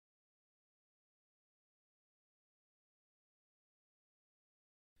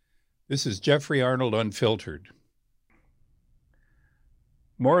This is Jeffrey Arnold Unfiltered.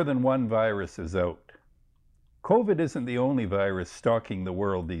 More than one virus is out. COVID isn't the only virus stalking the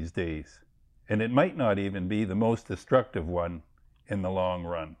world these days, and it might not even be the most destructive one in the long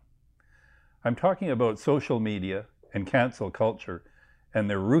run. I'm talking about social media and cancel culture and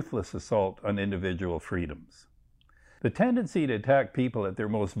their ruthless assault on individual freedoms. The tendency to attack people at their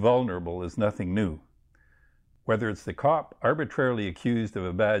most vulnerable is nothing new. Whether it's the cop arbitrarily accused of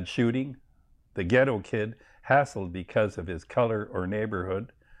a bad shooting, the ghetto kid hassled because of his color or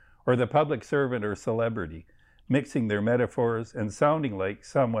neighborhood, or the public servant or celebrity mixing their metaphors and sounding like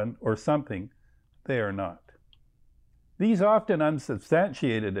someone or something they are not. These often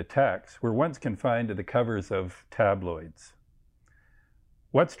unsubstantiated attacks were once confined to the covers of tabloids.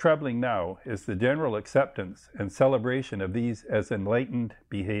 What's troubling now is the general acceptance and celebration of these as enlightened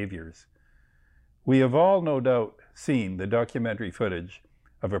behaviors. We have all no doubt seen the documentary footage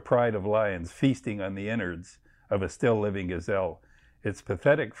of a pride of lions feasting on the innards of a still living gazelle, its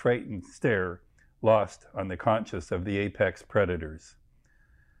pathetic frightened stare lost on the conscience of the apex predators.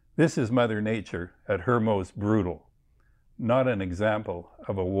 This is Mother Nature at her most brutal, not an example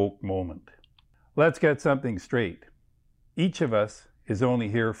of a woke moment. Let's get something straight. Each of us is only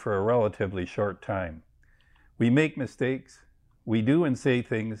here for a relatively short time. We make mistakes. We do and say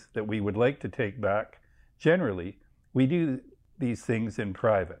things that we would like to take back. Generally, we do these things in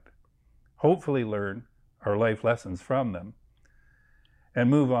private, hopefully learn our life lessons from them, and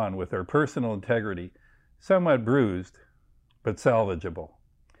move on with our personal integrity, somewhat bruised, but salvageable.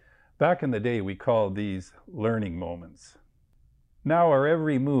 Back in the day, we called these learning moments. Now our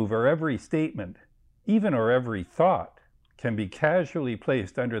every move, our every statement, even our every thought, can be casually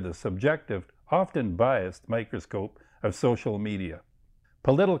placed under the subjective, often biased microscope of social media.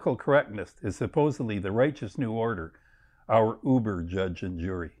 Political correctness is supposedly the righteous new order, our uber judge and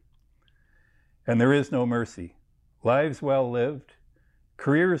jury. And there is no mercy. Lives well lived,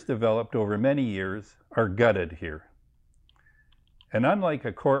 careers developed over many years are gutted here. And unlike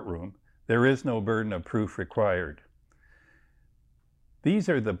a courtroom, there is no burden of proof required. These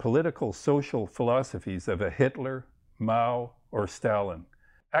are the political social philosophies of a Hitler, Mao, or Stalin.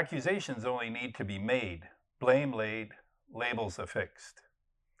 Accusations only need to be made, blame laid, labels affixed.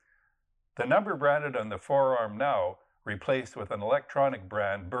 The number branded on the forearm now replaced with an electronic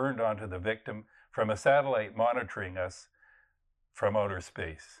brand burned onto the victim from a satellite monitoring us from outer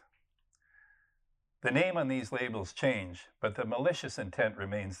space. The name on these labels change, but the malicious intent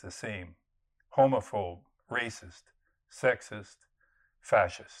remains the same: homophobe, racist, sexist,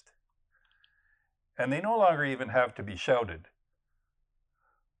 fascist. And they no longer even have to be shouted.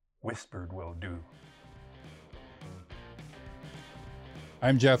 Whispered will do.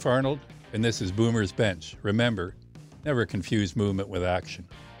 I'm Jeff Arnold, and this is Boomer's Bench. Remember, never confuse movement with action.